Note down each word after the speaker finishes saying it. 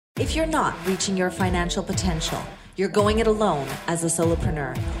If you're not reaching your financial potential, you're going it alone as a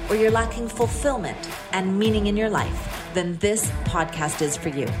solopreneur, or you're lacking fulfillment and meaning in your life, then this podcast is for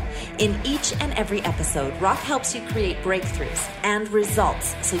you. In each and every episode, Rock helps you create breakthroughs and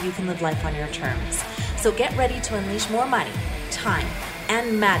results so you can live life on your terms. So get ready to unleash more money, time,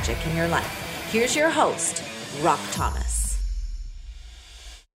 and magic in your life. Here's your host, Rock Thomas.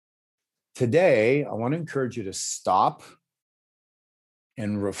 Today, I want to encourage you to stop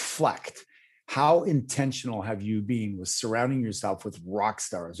and reflect. How intentional have you been with surrounding yourself with rock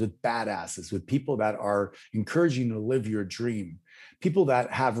stars, with badasses, with people that are encouraging you to live your dream, people that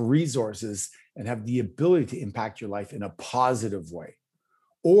have resources and have the ability to impact your life in a positive way?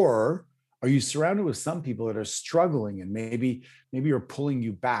 Or are you surrounded with some people that are struggling and maybe are pulling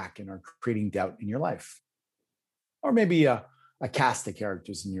you back and are creating doubt in your life? Or maybe a cast of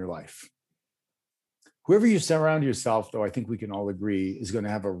characters in your life. Whoever you surround yourself, though, I think we can all agree is going to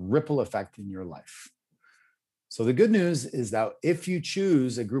have a ripple effect in your life. So the good news is that if you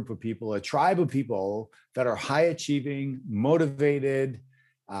choose a group of people, a tribe of people that are high achieving, motivated,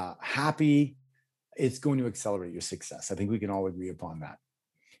 happy, it's going to accelerate your success. I think we can all agree upon that.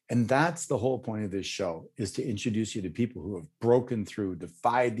 And that's the whole point of this show, is to introduce you to people who have broken through,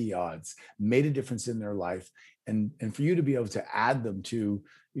 defied the odds, made a difference in their life, and for you to be able to add them to,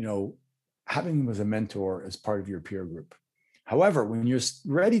 having them as a mentor as part of your peer group. However, when you're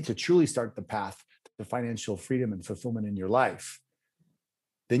ready to truly start the path to financial freedom and fulfillment in your life,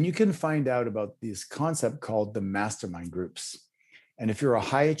 then you can find out about this concept called the mastermind groups. And if you're a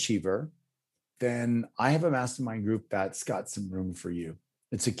high achiever, then I have a mastermind group that's got some room for you.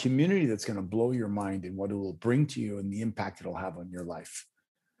 It's a community that's going to blow your mind in what it will bring to you and the impact it'll have on your life.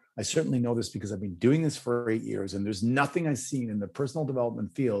 I certainly know this because I've been doing this for 8 years, and there's nothing I've seen in the personal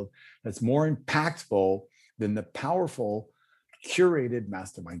development field that's more impactful than the powerful, curated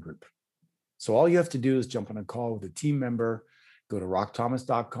mastermind group. So all you have to do is jump on a call with a team member, go to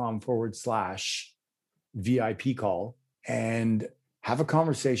rockthomas.com/VIP call, and have a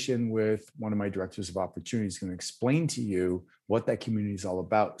conversation with one of my directors of opportunities. Going to explain to you what that community is all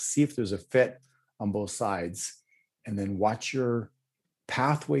about, see if there's a fit on both sides, and then watch your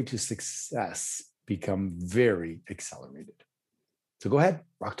pathway to success become very accelerated. So go ahead,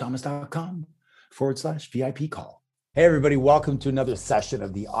 rockthomas.com/VIP call. Hey, everybody, welcome to another session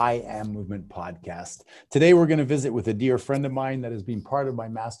of the I Am Movement podcast. Today, we're going to visit with a dear friend of mine that has been part of my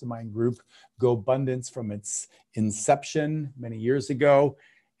mastermind group, GoBundance, from its inception many years ago.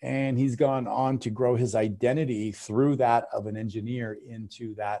 And he's gone on to grow his identity through that of an engineer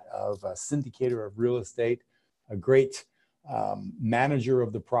into that of a syndicator of real estate, a great manager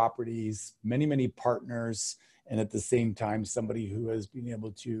of the properties, many partners, and at the same time, somebody who has been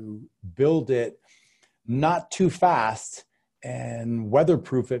able to build it not too fast and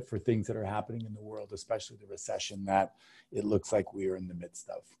weatherproof it for things that are happening in the world, especially the recession that it looks like we are in the midst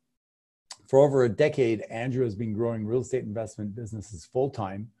of. For over a decade, Andrew has been growing real estate investment businesses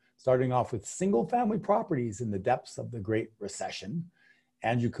full-time, starting off with single-family properties in the depths of the Great Recession.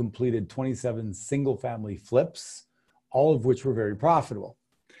 Andrew completed 27 single-family flips, all of which were very profitable.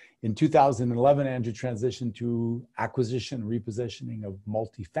 In 2011, Andrew transitioned to acquisition and repositioning of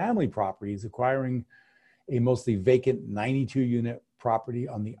multifamily properties, acquiring a mostly vacant 92-unit property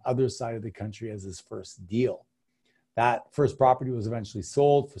on the other side of the country as his first deal. That first property was eventually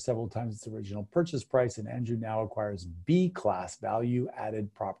sold for several times its original purchase price, and Andrew now acquires B-class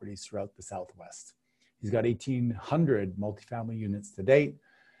value-added properties throughout the Southwest. He's got 1,800 multifamily units to date.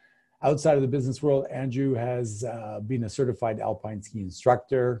 Outside of the business world, Andrew has been a certified alpine ski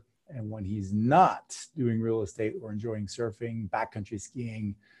instructor. And when he's not doing real estate or enjoying surfing, backcountry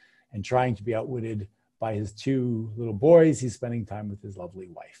skiing, and trying to be outwitted by his 2 little boys, he's spending time with his lovely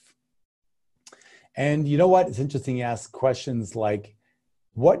wife. And you know what? It's interesting he asks questions like,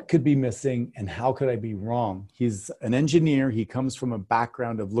 what could be missing and how could I be wrong? He's an engineer. He comes from a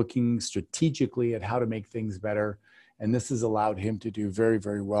background of looking strategically at how to make things better. And this has allowed him to do very,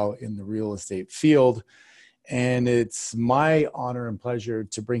 very well in the real estate field. And it's my honor and pleasure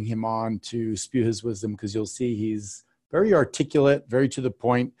to bring him on to spew his wisdom, because you'll see he's very articulate, very to the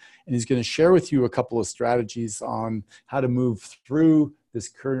point, and he's going to share with you a couple of strategies on how to move through this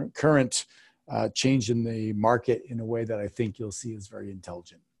current change in the market in a way that I think you'll see is very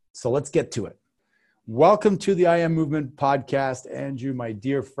intelligent. So let's get to it. Welcome to the I Am Movement podcast, Andrew, my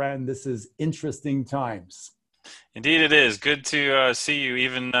dear friend. This is interesting times. Indeed, it is. Good to see you,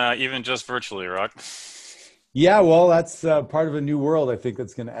 even just virtually, Rock. Yeah, well, that's part of a new world, I think,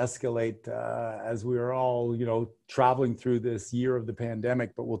 that's going to escalate as we are all, traveling through this year of the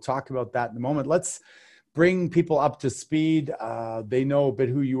pandemic. But we'll talk about that in a moment. Let's bring people up to speed. They know a bit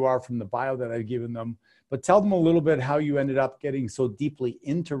who you are from the bio that I've given them, but tell them a little bit how you ended up getting so deeply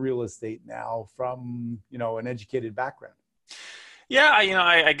into real estate now from, an educated background. Yeah,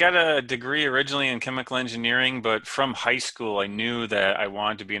 I got a degree originally in chemical engineering, but from high school, I knew that I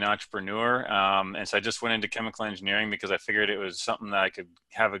wanted to be an entrepreneur. And so I just went into chemical engineering because I figured it was something that I could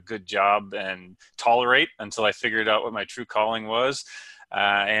have a good job and tolerate until I figured out what my true calling was.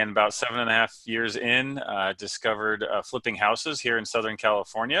 And about 7.5 years in, discovered flipping houses here in Southern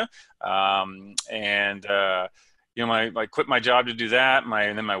California. I quit my job to do that.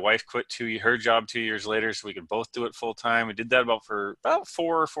 And then my wife quit her job 2 years later, so we could both do it full time. We did that for about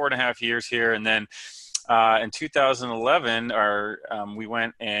 4.5 years here, and then in 2011, we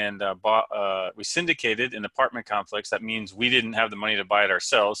went and we syndicated an apartment complex. That means we didn't have the money to buy it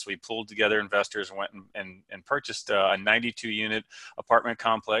ourselves, so we pulled together investors and went and purchased a 92-unit apartment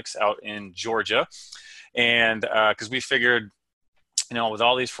complex out in Georgia, and because we figured, with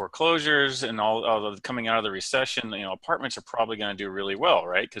all these foreclosures and all coming out of the recession, apartments are probably going to do really well,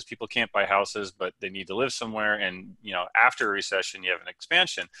 right? Because people can't buy houses, but they need to live somewhere. And, after a recession, you have an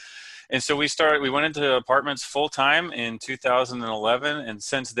expansion. And so we went into apartments full time in 2011. And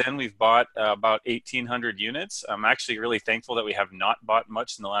since then, we've bought about 1,800 units. I'm actually really thankful that we have not bought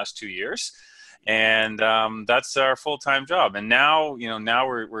much in the last 2 years. And that's our full-time job. And now,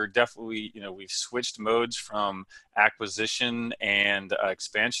 we're definitely, we've switched modes from acquisition and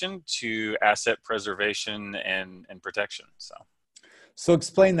expansion to asset preservation and protection. So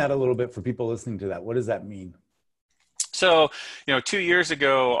explain that a little bit for people listening to that. What does that mean? So, 2 years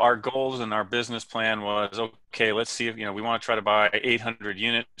ago, our goals and our business plan was, okay, let's see if, we want to try to buy 800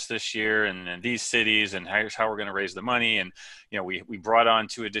 units this year in these cities, and here's how we're going to raise the money. And, we brought on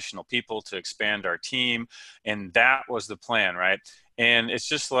 2 additional people to expand our team, and that was the plan, right? And it's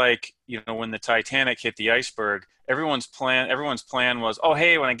just like, when the Titanic hit the iceberg, everyone's plan was, oh,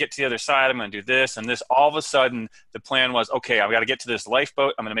 hey, when I get to the other side, I'm going to do this and this. All of a sudden, the plan was, okay, I've got to get to this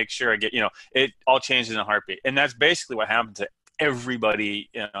lifeboat. I'm going to make sure I get, it all changed in a heartbeat. And that's basically what happened to everybody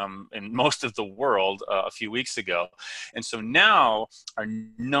in most of the world a few weeks ago. And so now our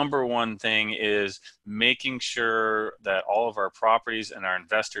number one thing is making sure that all of our properties and our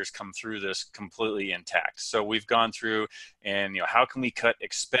investors come through this completely intact. So we've gone through and, how can we cut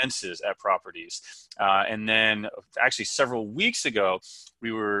expenses at properties? And then actually several weeks ago,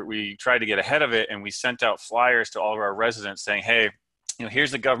 we tried to get ahead of it, and we sent out flyers to all of our residents saying, hey,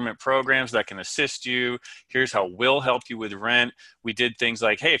 here's the government programs that can assist you. Here's how we'll help you with rent. We did things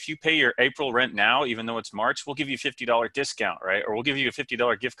like, hey, if you pay your April rent now, even though it's March, we'll give you a $50 discount, right? Or we'll give you a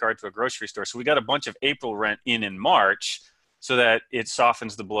 $50 gift card to a grocery store. So we got a bunch of April rent in March so that it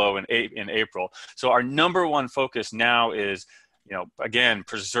softens the blow in April. So our number one focus now is, again,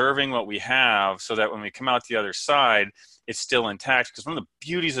 preserving what we have so that when we come out the other side, it's still intact. Because one of the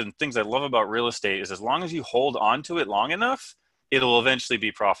beauties and things I love about real estate is as long as you hold on to it long enough, it'll eventually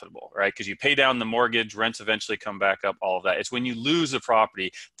be profitable, right? Because you pay down the mortgage, rents eventually come back up, all of that. It's when you lose a property,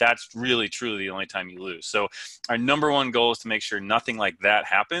 that's really, truly the only time you lose. So our number one goal is to make sure nothing like that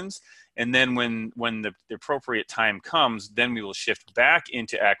happens. And then when the appropriate time comes, then we will shift back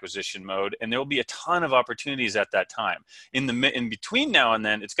into acquisition mode, and there will be a ton of opportunities at that time. In between now and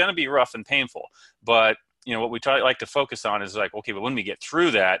then, it's going to be rough and painful. But what we like to focus on is like, okay, but when we get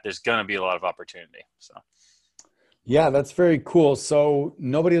through that, there's going to be a lot of opportunity. So. Yeah, that's very cool. So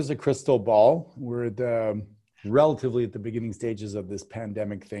nobody has a crystal ball. We're relatively at the beginning stages of this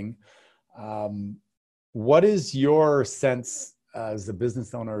pandemic thing. What is your sense as a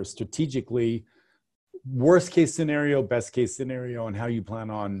business owner strategically, worst case scenario, best case scenario, and how you plan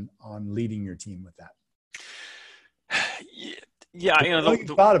on leading your team with that? Yeah, you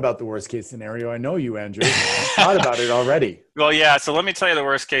thought about the worst case scenario. I know you, Andrew. Thought about it already. Well, yeah. So let me tell you the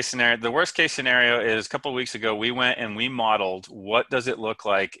worst case scenario. The worst case scenario is a couple of weeks ago, we went and we modeled what does it look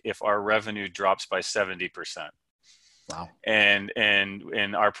like if our revenue drops by 70%. Wow. And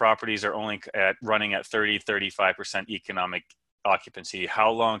our properties are only running at 35% economic occupancy.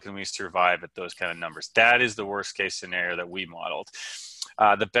 How long can we survive at those kind of numbers? That is the worst case scenario that we modeled.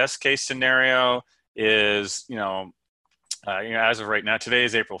 The best case scenario is, as of right now, today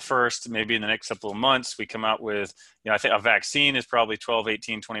is April 1st, maybe in the next couple of months, we come out with, I think a vaccine is probably 12,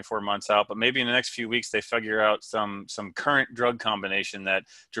 18, 24 months out, but maybe in the next few weeks, they figure out some current drug combination that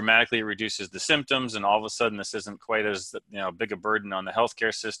dramatically reduces the symptoms. And all of a sudden, this isn't quite as, big a burden on the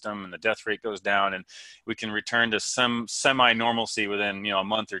healthcare system, and the death rate goes down, and we can return to some semi-normalcy within, a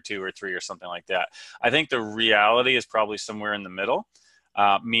month or 2 or 3 or something like that. I think the reality is probably somewhere in the middle,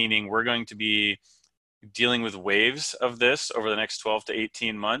 meaning we're going to be dealing with waves of this over the next 12 to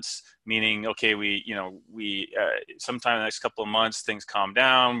 18 months, meaning, okay, sometime in the next couple of months, things calm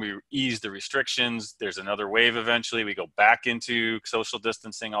down, we ease the restrictions, there's another wave eventually, we go back into social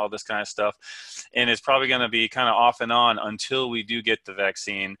distancing, all this kind of stuff. And it's probably going to be kind of off and on until we do get the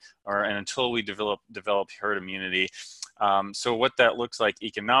vaccine and until we develop herd immunity. So what that looks like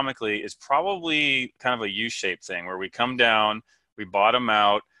economically is probably kind of a U-shaped thing where we come down, we bottom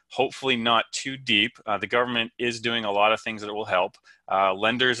out, hopefully not too deep. The government is doing a lot of things that will help.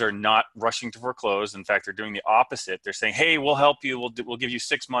 Lenders are not rushing to foreclose. In fact, they're doing the opposite. They're saying, hey, we'll help you. We'll give you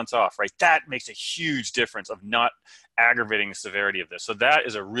 6 months off, right? That makes a huge difference of not aggravating the severity of this. So that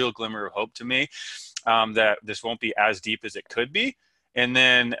is a real glimmer of hope to me, that this won't be as deep as it could be. And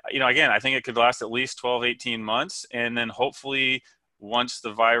then, again, I think it could last at least 12, 18 months. And then hopefully once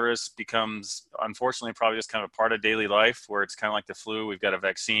the virus becomes, unfortunately, probably just kind of a part of daily life where it's kind of like the flu, we've got a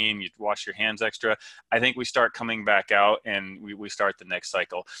vaccine, you wash your hands extra. I think we start coming back out and we start the next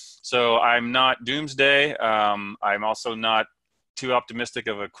cycle. So I'm not doomsday. I'm also not too optimistic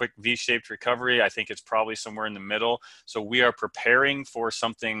of a quick V-shaped recovery. I think it's probably somewhere in the middle. So we are preparing for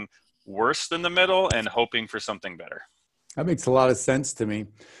something worse than the middle and hoping for something better. That makes a lot of sense to me.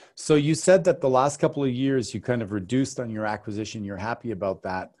 So you said that the last couple of years you kind of reduced on your acquisition. You're happy about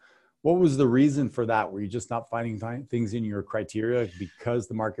that. What was the reason for that? Were you just not finding things in your criteria because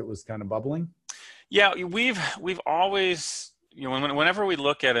the market was kind of bubbling? Yeah, we've always, whenever we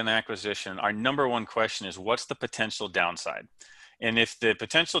look at an acquisition, our number one question is what's the potential downside? And if the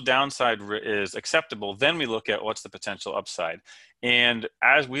potential downside is acceptable, then we look at what's the potential upside. And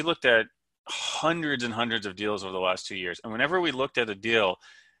as we looked at hundreds and hundreds of deals over the last 2 years, and whenever we looked at a deal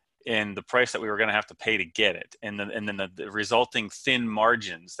and the price that we were going to have to pay to get it, and then the resulting thin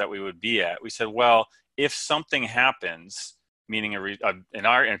margins that we would be at, we said, well, if something happens, meaning in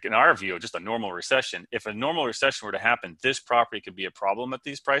our view, just a normal recession, if a normal recession were to happen, this property could be a problem at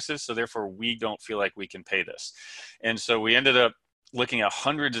these prices. So therefore, we don't feel like we can pay this. And so we ended up looking at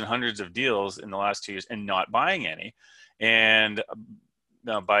hundreds and hundreds of deals in the last 2 years and not buying any. And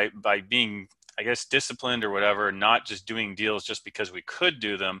by being, I guess, disciplined or whatever, not just doing deals just because we could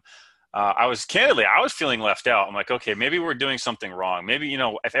do them, I was feeling left out. I'm like, okay, maybe we're doing something wrong. Maybe,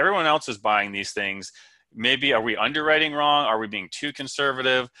 if everyone else is buying these things, maybe are we underwriting wrong? Are we being too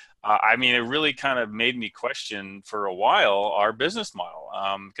conservative? It really kind of made me question for a while our business model,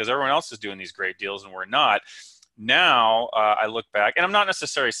 because everyone else is doing these great deals and we're not. Now I look back, and I'm not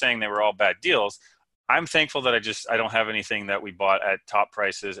necessarily saying they were all bad deals. I'm thankful that I don't have anything that we bought at top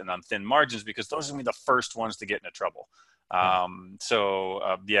prices and on thin margins, because those are going to be the first ones to get into trouble. It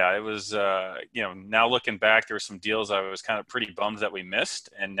was, now looking back, there were some deals I was kind of pretty bummed that we missed.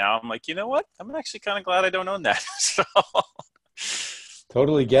 And now I'm like, you know what? I'm actually kind of glad I don't own that. So.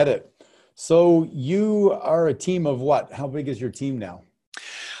 Totally get it. So you are a team of what? How big is your team now?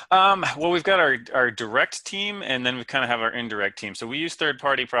 Well, we've got our direct team, and then we kind of have our indirect team. So we use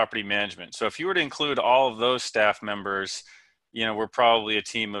third-party property management. So if you were to include all of those staff members, we're probably a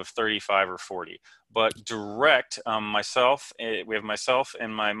team of 35 or 40. But direct, we have myself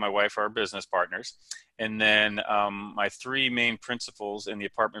and my wife, our business partners. And then my three main principals in the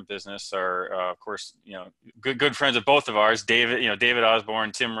apartment business are, of course, good friends of both of ours, David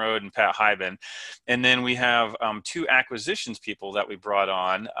Osborne, Tim Rode, and Pat Hyben. And then we have two acquisitions people that we brought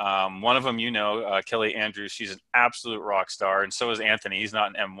on. One of them, Kelly Andrews, she's an absolute rock star. And so is Anthony. He's not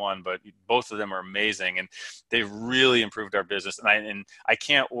an M1, but both of them are amazing. And they've really improved our business. And I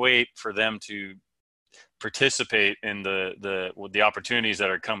can't wait for them to participate in the opportunities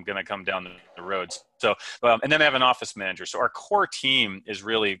that are going to come down the roads. So, and then I have an office manager. So our core team is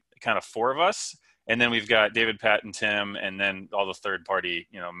really kind of four of us. And then we've got David, Pat, and Tim, and then all the third party,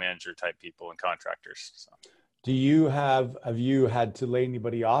 manager type people and contractors. So. Have you had to lay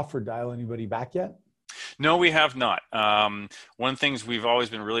anybody off or dial anybody back yet? No, we have not. One of the things we've always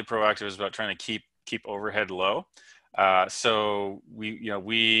been really proactive is about trying to keep overhead low. So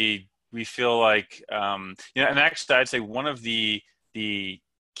we feel like, and actually I'd say one of the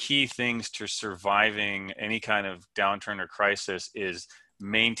key things to surviving any kind of downturn or crisis is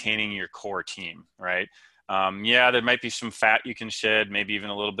maintaining your core team, right? There might be some fat you can shed, maybe even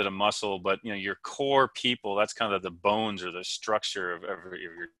a little bit of muscle, but your core people, that's kind of the bones or the structure of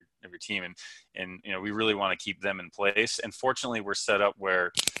your team. And we really want to keep them in place. And fortunately we're set up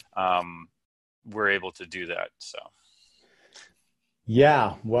where we're able to do that. So.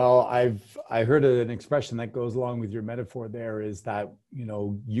 Yeah, well, I heard an expression that goes along with your metaphor there is that,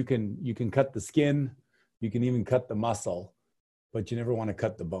 you can cut the skin, you can even cut the muscle, but you never want to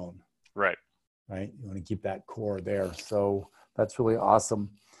cut the bone. Right. You want to keep that core there. So that's really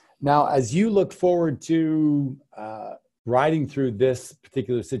awesome. Now, as you look forward to riding through this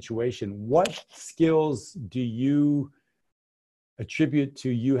particular situation, what skills do you attribute to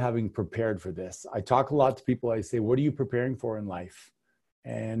you having prepared for this? I talk a lot to people. I say, what are you preparing for in life?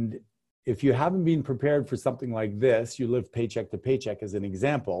 And if you haven't been prepared for something like this, you live paycheck to paycheck as an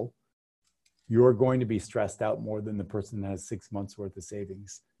example, you're going to be stressed out more than the person that has 6 months worth of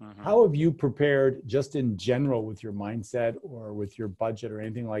savings. Mm-hmm. How have you prepared just in general with your mindset or with your budget or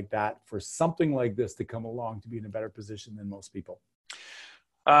anything like that for something like this to come along to be in a better position than most people?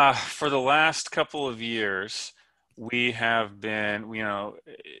 For the last couple of years, we have been,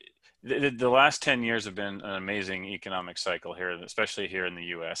 the last 10 years have been an amazing economic cycle here, especially here in the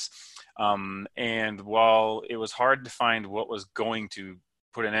US. And while it was hard to find what was going to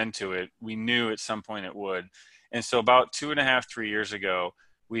put an end to it, we knew at some point it would. And so about 2.5, 3 years ago,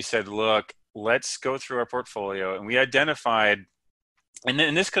 we said, look, let's go through our portfolio. And we identified, and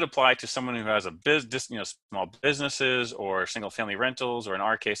this could apply to someone who has a business, small businesses or single family rentals, or in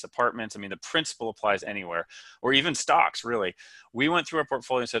our case, apartments. I mean, the principle applies anywhere, or even stocks, really. We went through our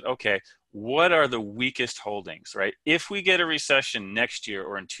portfolio and said, okay, what are the weakest holdings, right? If we get a recession next year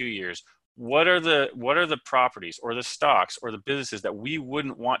or in 2 years, what are the properties or the stocks or the businesses that we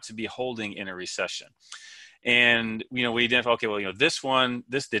wouldn't want to be holding in a recession? And, we identify, okay, well,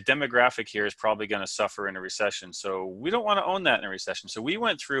 the demographic here is probably going to suffer in a recession. So we don't want to own that in a recession. So we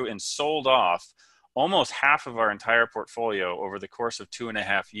went through and sold off almost half of our entire portfolio over the course of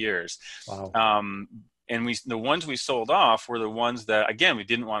 2.5 years. Wow. And the ones we sold off were the ones that, again, we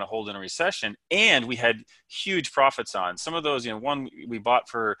didn't want to hold in a recession, and we had huge profits on. Some of those, one we bought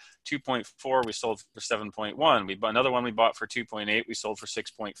for 2.4, we sold for 7.1. We bought another one we bought for 2.8, we sold for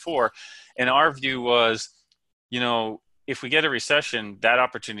 6.4. And our view was, if we get a recession, that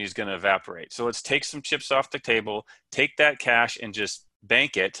opportunity is going to evaporate. So let's take some chips off the table, take that cash and just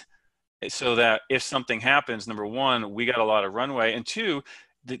bank it, so that if something happens, number one, we got a lot of runway, and two,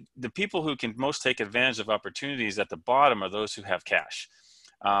 the people who can most take advantage of opportunities at the bottom are those who have cash.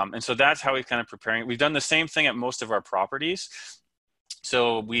 And so that's how we're kind of preparing. We've done the same thing at most of our properties.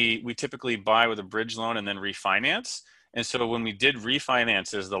 So we typically buy with a bridge loan and then refinance. And so when we did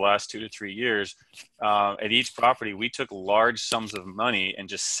refinances the last 2 to 3 years, at each property, we took large sums of money and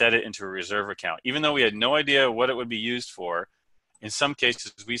just set it into a reserve account, even though we had no idea what it would be used for. In some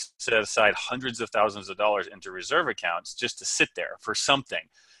cases, we set aside hundreds of thousands of dollars into reserve accounts just to sit there for something.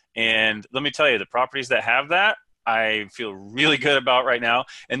 And let me tell you, the properties that have that, I feel really good about right now.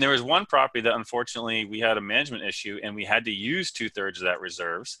 And there was one property that, unfortunately, we had a management issue and we had to use 2/3 of that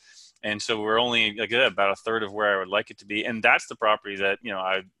reserves. And so we're only, like I said, about 1/3 of where I would like it to be. And that's the property that,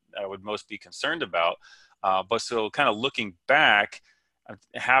 I would most be concerned about. But so kind of looking back,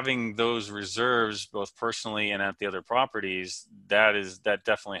 having those reserves, both personally and at the other properties, that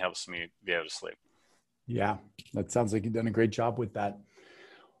definitely helps me be able to sleep. Yeah, that sounds like you've done a great job with that.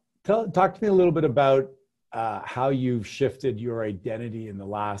 Talk to me a little bit about how you've shifted your identity in the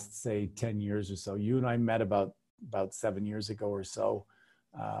last, say, 10 years or so. You and I met about 7 years ago or so.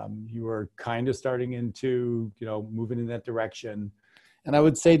 You were kind of starting into, moving in that direction. And I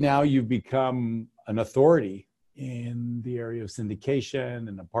would say now you've become an authority in the area of syndication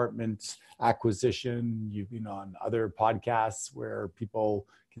and apartment acquisition. You've been on other podcasts where people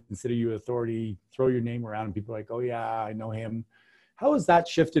consider you authority, throw your name around, and people are like, oh yeah, I know him. How has that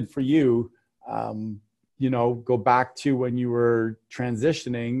shifted for you? Go back to when you were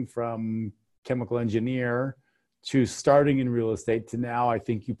transitioning from chemical engineer to starting in real estate to now. I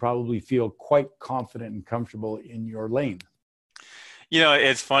think you probably feel quite confident and comfortable in your lane.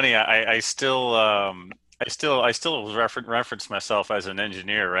 It's funny. I still reference myself as an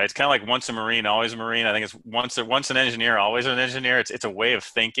engineer, right? It's kind of like once a Marine, always a Marine. I think it's once an engineer, always an engineer. It's a way of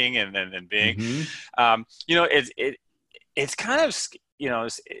thinking and being. Mm-hmm. It's kind of,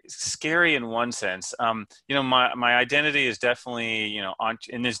 it's scary in one sense. My identity is definitely,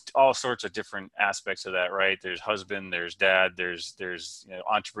 and there's all sorts of different aspects of that, right? There's husband, there's dad, there's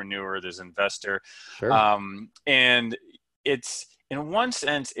entrepreneur, there's investor. Sure. And it's, in one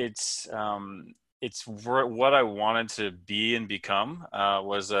sense, it's what I wanted to be and become.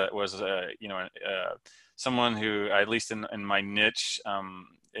 Was someone who, at least in my niche,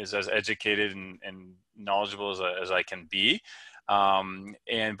 is as educated and knowledgeable as I can be.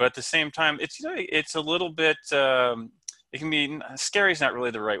 But at the same time, it's a little bit. It can be scary. Is not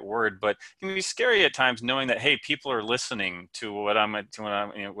really the right word, but it can be scary at times, knowing that, hey, people are listening to what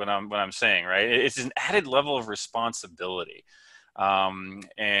I'm saying. Right? It's an added level of responsibility. And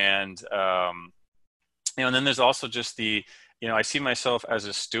then there's also just I see myself as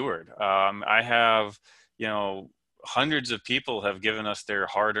a steward. I have, hundreds of people have given us their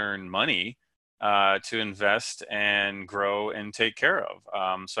hard-earned money to invest and grow and take care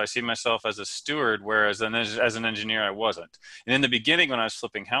of. So I see myself as a steward, whereas as an engineer, I wasn't. And in the beginning, when I was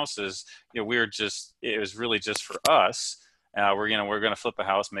flipping houses, it was really just for us. We're going to flip a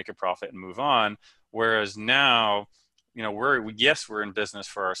house, make a profit, and move on. Whereas now, we're in business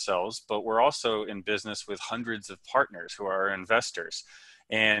for ourselves, but we're also in business with hundreds of partners who are investors.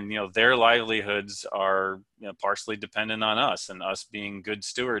 And, their livelihoods are, partially dependent on us and us being good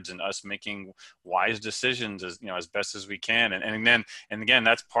stewards and us making wise decisions as best as we can. And again,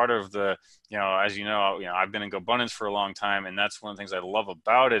 that's part of the, as I've been in GoBundance for a long time. And that's one of the things I love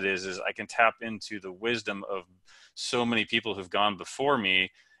about it is I can tap into the wisdom of so many people who've gone before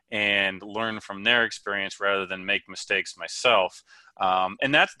me and learn from their experience rather than make mistakes myself.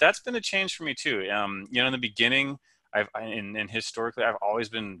 And that's been a change for me too. In the beginning, historically, I've always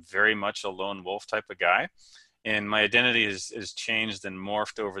been very much a lone wolf type of guy, and my identity has changed and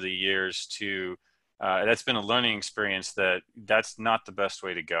morphed over the years to. That's been a learning experience that's not the best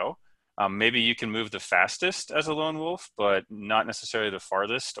way to go. Maybe you can move the fastest as a lone wolf, but not necessarily the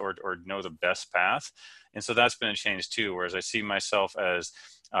farthest or know the best path. And so that's been a change too. Whereas I see myself as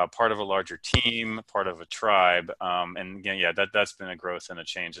part of a larger team, part of a tribe, and again, that's been a growth and a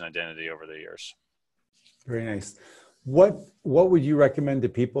change in identity over the years. Very nice. What would you recommend to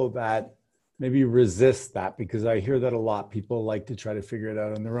people that maybe resist that? Because I hear that a lot. People like to try to figure it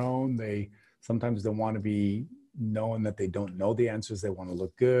out on their own. They sometimes don't want to be known that they don't know the answers. They want to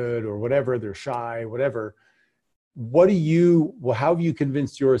look good or whatever. They're shy, whatever. How have you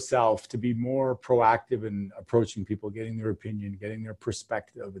convinced yourself to be more proactive in approaching people, getting their opinion, getting their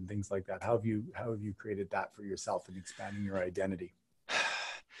perspective and things like that? How have you created that for yourself and expanding your identity?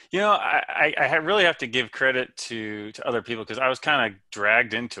 I really have to give credit to other people because I was kind of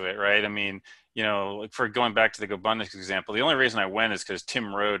dragged into it, right? I mean, for going back to the GoBundance example, the only reason I went is because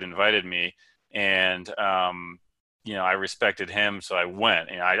Tim Rode invited me, and I respected him, so I went.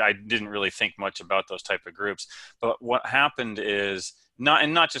 I didn't really think much about those type of groups. But what happened is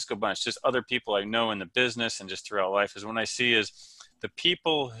not just GoBundance, just other people I know in the business and just throughout life is when I see is the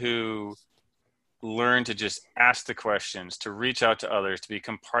people who learn to just ask the questions, to reach out to others, to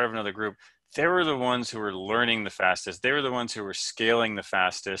become part of another group. They were the ones who were learning the fastest. They were the ones who were scaling the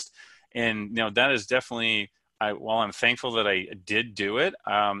fastest. And, that is definitely, while I'm thankful that I did do it,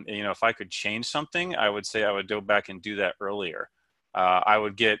 if I could change something, I would say I would go back and do that earlier. I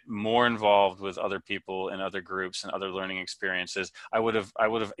would get more involved with other people and other groups and other learning experiences. I would have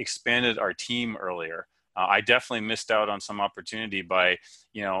expanded our team earlier. I definitely missed out on some opportunity by,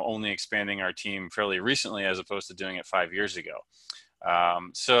 only expanding our team fairly recently as opposed to doing it 5 years ago. I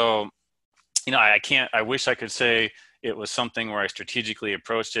wish I could say it was something where I strategically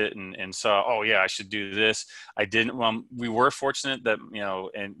approached it and saw, oh yeah, I should do this. I didn't. Well, we were fortunate that,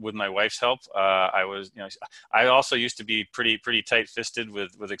 and with my wife's help, I also used to be pretty tight-fisted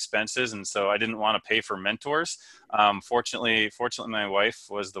with expenses. And so I didn't want to pay for mentors. Fortunately, my wife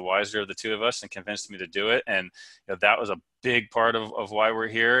was the wiser of the two of us and convinced me to do it. And that was a big part of why we're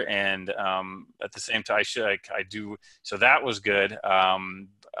here. And at the same time, I do. So that was good.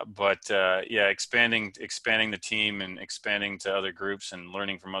 Expanding the team and expanding to other groups and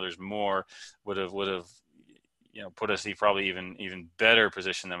learning from others more would have put us probably even better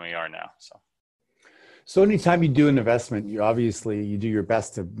position than we are now. So anytime you do an investment, you do your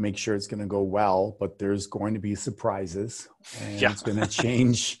best to make sure it's going to go well, but there's going to be surprises, and it's going to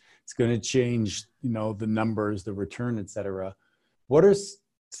change. It's going to change, the numbers, the return, et cetera. What are,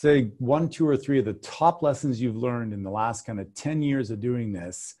 say, 1, 2, or 3 of the top lessons you've learned in the last kind of 10 years of doing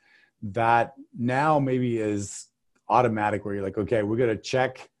this that now maybe is automatic, where you're like, okay, we're going to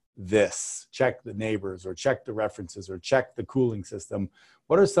check this, check the neighbors, or check the references, or check the cooling system?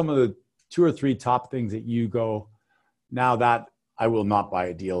 What are some of the 2 or 3 top things that you go, now that I will not buy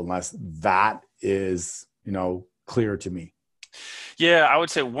a deal unless that is, clear to me? Yeah, I would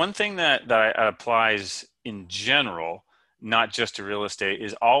say one thing that applies in general, not just to real estate,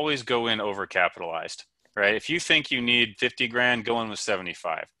 is always go in overcapitalized, right? If you think you need 50 grand, go in with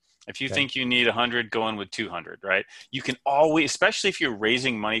 75. If you think you need 100, go in with 200, right? You can always, especially if you're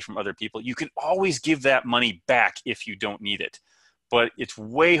raising money from other people, you can always give that money back if you don't need it. But it's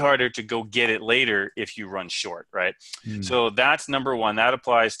way harder to go get it later if you run short, right? So that's number one. That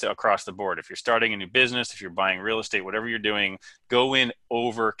applies to across the board. If you're starting a new business, if you're buying real estate, whatever you're doing, go in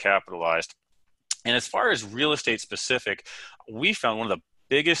overcapitalized. And as far as real estate specific, we found one of the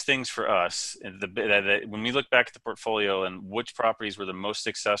biggest things for us, when we look back at the portfolio and which properties were the most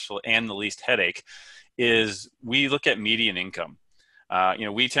successful and the least headache, is we look at median income.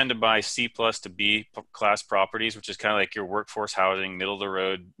 We tend to buy C plus to B class properties, which is kind of like your workforce housing, middle of the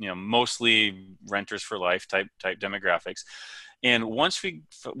road, mostly renters for life type demographics. And once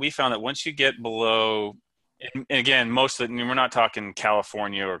we found that once you get below, and again, most of it, we're not talking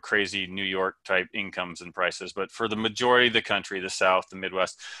California or crazy New York type incomes and prices, but for the majority of the country, the South, the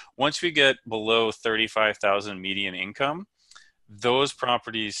Midwest, once we get below 35,000 median income, those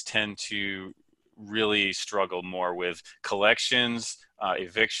properties tend to really struggle more with collections,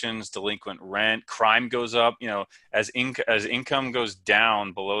 evictions, delinquent rent. Crime goes up. As income goes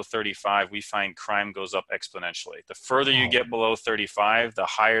down below 35, we find crime goes up exponentially. The further you get below 35, the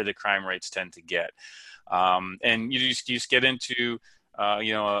higher the crime rates tend to get. And you just get into a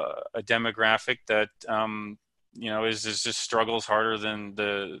demographic that is just struggles harder than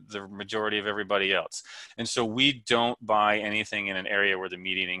the majority of everybody else. And so we don't buy anything in an area where the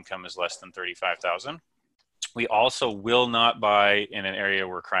median income is less than 35,000. We also will not buy in an area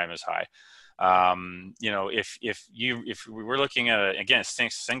where crime is high. If we're looking at again,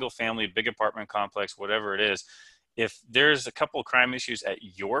 single family, big apartment complex, whatever it is, if there's a couple of crime issues at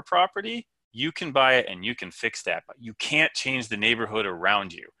your property, you can buy it and you can fix that, but you can't change the neighborhood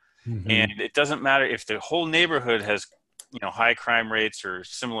around you. Mm-hmm. And it doesn't matter if the whole neighborhood has, high crime rates or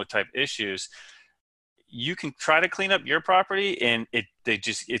similar type issues. You can try to clean up your property, and the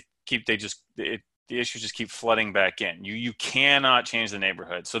issues just keep flooding back in. You cannot change the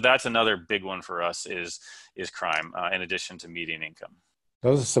neighborhood. So that's another big one for us is crime, in addition to median income.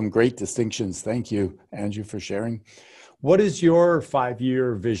 Those are some great distinctions. Thank you, Andrew, for sharing. What is your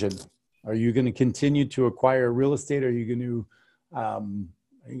 5-year vision? Are you going to continue to acquire real estate? Are you going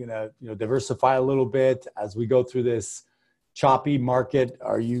to diversify a little bit as we go through this choppy market?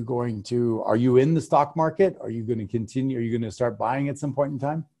 Are you in the stock market? Are you going to continue? Are you going to start buying at some point in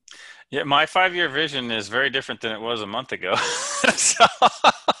time? Yeah, my 5-year vision is very different than it was a month ago. So,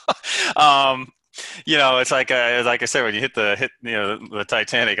 it's like I said, when you hit the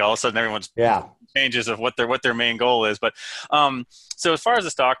Titanic, all of a sudden everyone's changes of what their main goal is. But so as far as the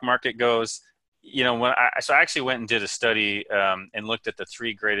stock market goes, I actually went and did a study and looked at the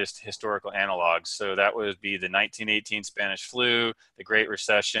 3 greatest historical analogs. So that would be the 1918 Spanish flu, the Great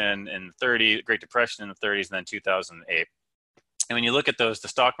Recession in the 30s, Great Depression in the 30s, and then 2008. And when you look at those, the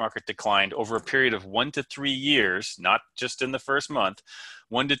stock market declined over a period of 1 to 3 years, not just in the first month.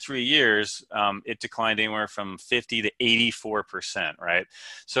 1 to 3 years, it declined anywhere from 50 to 84%, right?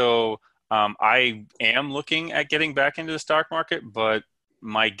 So I am looking at getting back into the stock market, but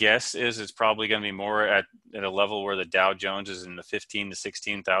my guess is it's probably going to be more at a level where the Dow Jones is in the 15 to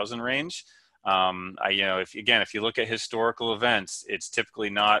 16,000 range. If you look at historical events, it's typically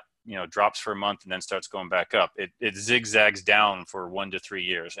not, drops for a month and then starts going back up. It zigzags down for 1 to 3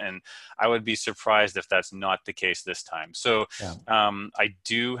 years. And I would be surprised if that's not the case this time. So I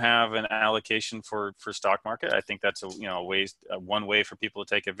do have an allocation for stock market. I think that's one way for people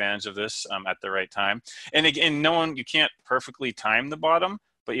to take advantage of this at the right time. And again, you can't perfectly time the bottom,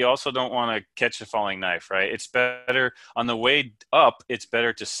 but you also don't want to catch a falling knife, right? It's better on the way up. It's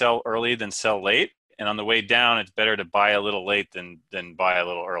better to sell early than sell late. And on the way down, it's better to buy a little late than buy a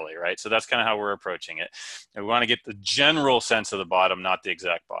little early, right? So that's kind of how we're approaching it. And we want to get the general sense of the bottom, not the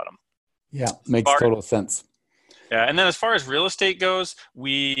exact bottom. Yeah, makes total sense. Yeah, and then as far as real estate goes,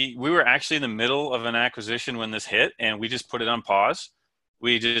 we were actually in the middle of an acquisition when this hit, and we just put it on pause.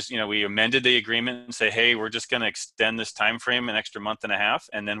 We just, we amended the agreement and say, hey, we're just going to extend this time frame an extra month and a half,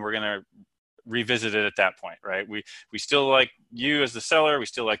 and then we're going to revisit it at that point, right? We still like you as the seller, we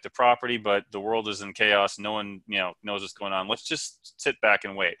still like the property, but the world is in chaos. No one, knows what's going on. Let's just sit back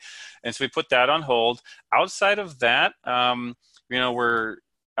and wait. And so we put that on hold. Outside of that, I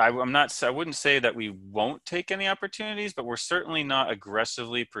wouldn't say that we won't take any opportunities, but we're certainly not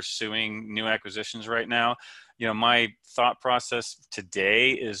aggressively pursuing new acquisitions right now. My thought process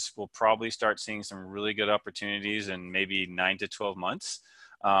today is we'll probably start seeing some really good opportunities in maybe 9 to 12 months.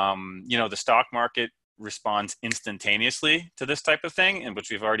 The stock market responds instantaneously to this type of thing, and which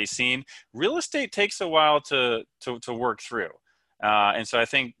we've already seen. Real estate takes a while to work through. And so I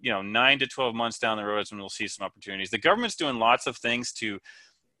think, 9 to 12 months down the road is when we'll see some opportunities. The government's doing lots of things to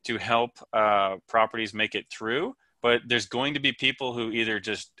help properties make it through, but there's going to be people who either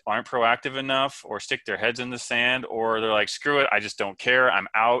just aren't proactive enough or stick their heads in the sand, or they're like, screw it, I just don't care, I'm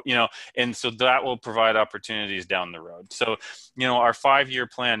out, and so that will provide opportunities down the road. So, our 5-year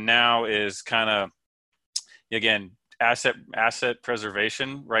plan now is kind of, again, asset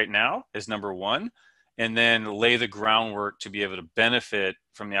preservation right now is number one, and then lay the groundwork to be able to benefit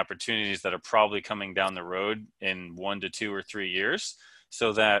from the opportunities that are probably coming down the road in 1 to 2 or 3 years.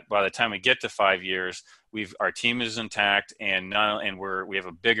 so that by the time we get to 5 years, our team is intact and we have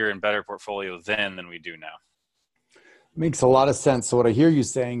a bigger and better portfolio then than we do now. Makes a lot of sense. So what I hear you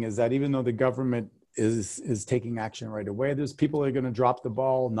saying is that even though the government is taking action right away, there's people that are going to drop the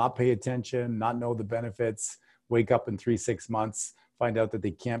ball, not pay attention, not know the benefits, wake up in 3-6 months, find out that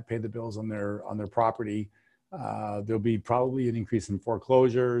they can't pay the bills on their property. There'll be probably an increase in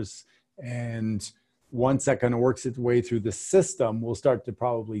foreclosures. And once that kind of works its way through the system, we'll start to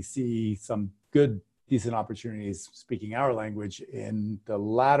probably see some good, decent opportunities, speaking our language, in the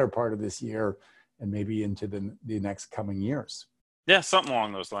latter part of this year and maybe into the next coming years. Yeah, something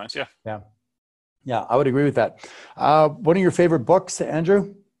along those lines. Yeah. Yeah, I would agree with that. One of your favorite books,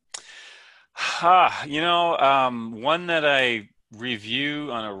 Andrew? One that I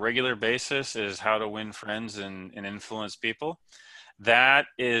review on a regular basis is How to Win Friends and Influence People. That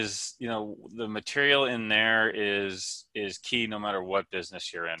is, the material in there is key no matter what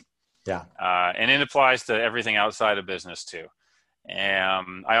business you're in. Yeah. And it applies to everything outside of business too.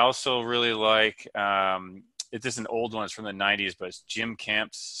 And I also really like, it's just an old one, it's from the 90s, but it's Jim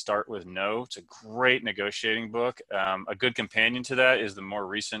Camp's Start With No. It's a great negotiating book. A good companion to that is the more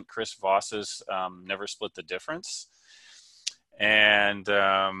recent Chris Voss's Never Split the Difference. And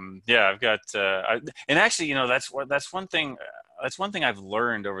I've got, and actually, that's one thing I've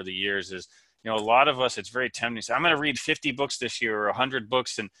learned over the years is, a lot of us, it's very tempting to say, I'm going to read 50 books this year or 100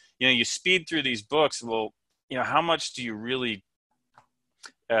 books. And, you speed through these books. Well, how much do you really,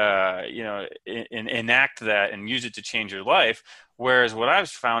 enact that and use it to change your life? Whereas what I've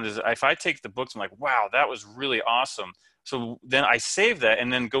found is if I take the books, I'm like, wow, that was really awesome. So then I save that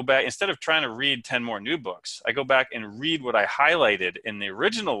and then go back, instead of trying to read 10 more new books, I go back and read what I highlighted in the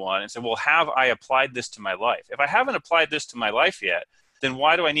original one and say, well, have I applied this to my life? If I haven't applied this to my life yet, then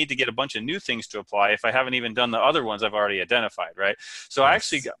why do I need to get a bunch of new things to apply if I haven't even done the other ones I've already identified, right? So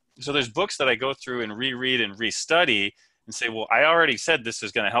so there's books that I go through and reread and restudy and say, well, I already said this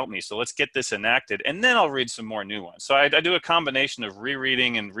is going to help me, so let's get this enacted, and then I'll read some more new ones. So I do a combination of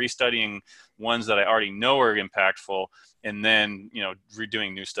rereading and restudying ones that I already know are impactful, and then,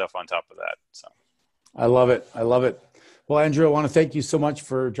 redoing new stuff on top of that. So I love it. Well, Andrew, I want to thank you so much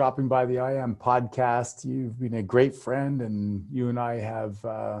for dropping by the I Am podcast. You've been a great friend, and you and I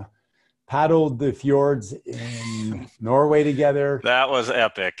have paddled the fjords in Norway together. That was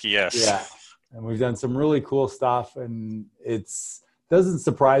epic. Yes. Yeah. And we've done some really cool stuff, and doesn't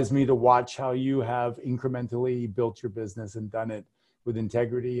surprise me to watch how you have incrementally built your business and done it with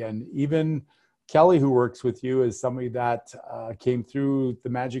integrity. And even Kelly, who works with you, is somebody that came through the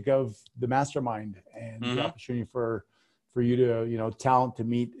magic of the mastermind and the opportunity for you to, talent to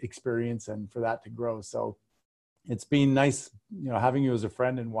meet experience and for that to grow. So it's been nice, having you as a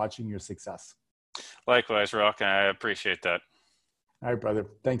friend and watching your success. Likewise, Rock. I appreciate that. All right, brother.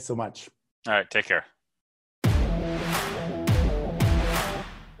 Thanks so much. All right. Take care.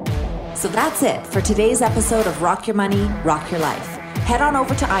 So that's it for today's episode of Rock Your Money, Rock Your Life. Head on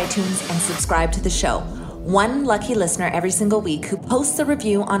over to iTunes and subscribe to the show. One lucky listener every single week who posts a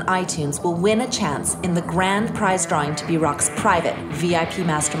review on iTunes will win a chance in the grand prize drawing to be Rock's private VIP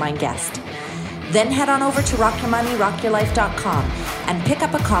mastermind guest. Then head on over to rockyourmoneyrockyourlife.com and pick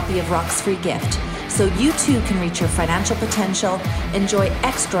up a copy of Rock's free gift so you too can reach your financial potential, enjoy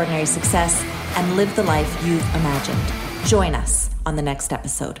extraordinary success, and live the life you've imagined. Join us on the next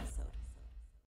episode.